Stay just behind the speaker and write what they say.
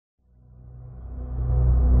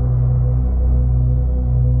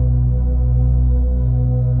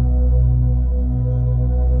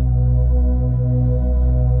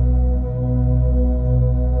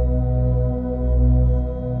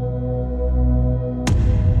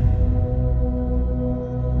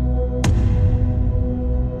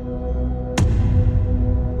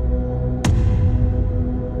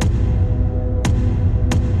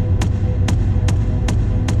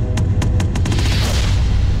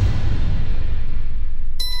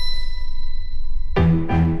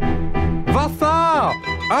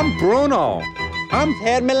I'm Bruno. I'm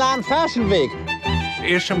Head Milan Fashion Week.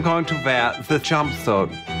 I'm going to wear the jumpsuit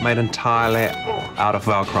made entirely out of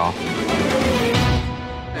Velcro.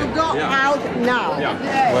 Go out now.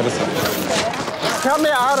 Yeah. Wait a second. Come me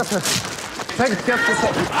out of it. Take it, get this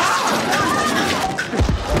up.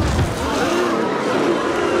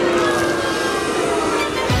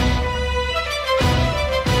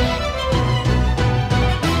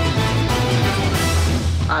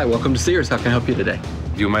 Hi, welcome to Sears. How can I help you today?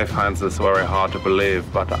 You may find this very hard to believe,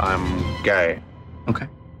 but I'm gay. Okay.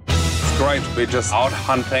 It's great to be just out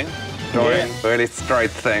hunting, doing really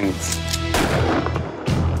straight things.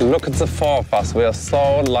 Look at the four of us. We are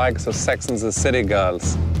so like the Sex and the City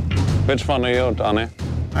girls. Which one are you, Donnie?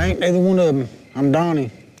 I ain't neither one of them. I'm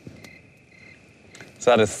Donnie.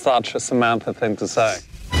 That is such a Samantha thing to say.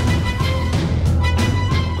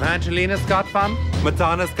 Angelina's got one,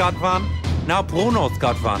 Madonna's got one, now Bruno's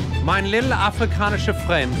got one. My little Afrikanische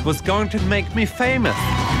friend was going to make me famous.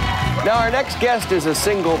 Now, our next guest is a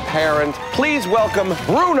single parent. Please welcome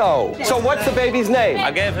Bruno. So what's the baby's name? I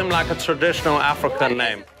gave him like a traditional African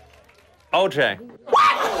name. OJ.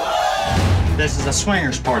 This is a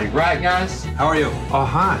swingers party, right, guys? How are you? Oh,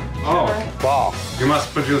 hi. Oh, wow. You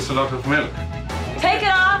must produce a lot of milk. Take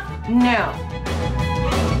it off now.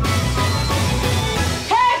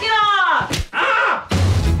 Take it off! Ah!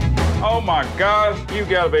 Oh my gosh, you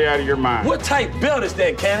gotta be out of your mind. What type belt is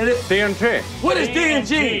that, candidate? DNG. What is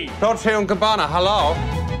DNG? Dolce & Gabbana, hello?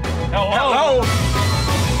 Hello.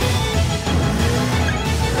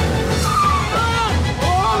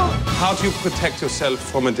 How do you protect yourself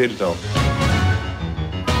from a dildo?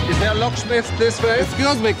 Is there a locksmith this way?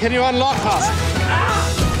 Excuse me, can you unlock us?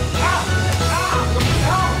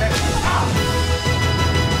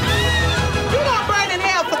 You're gonna burn in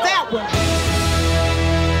hell for that one.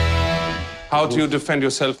 How do you defend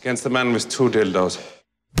yourself against a man with two dildos?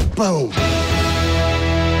 Boom.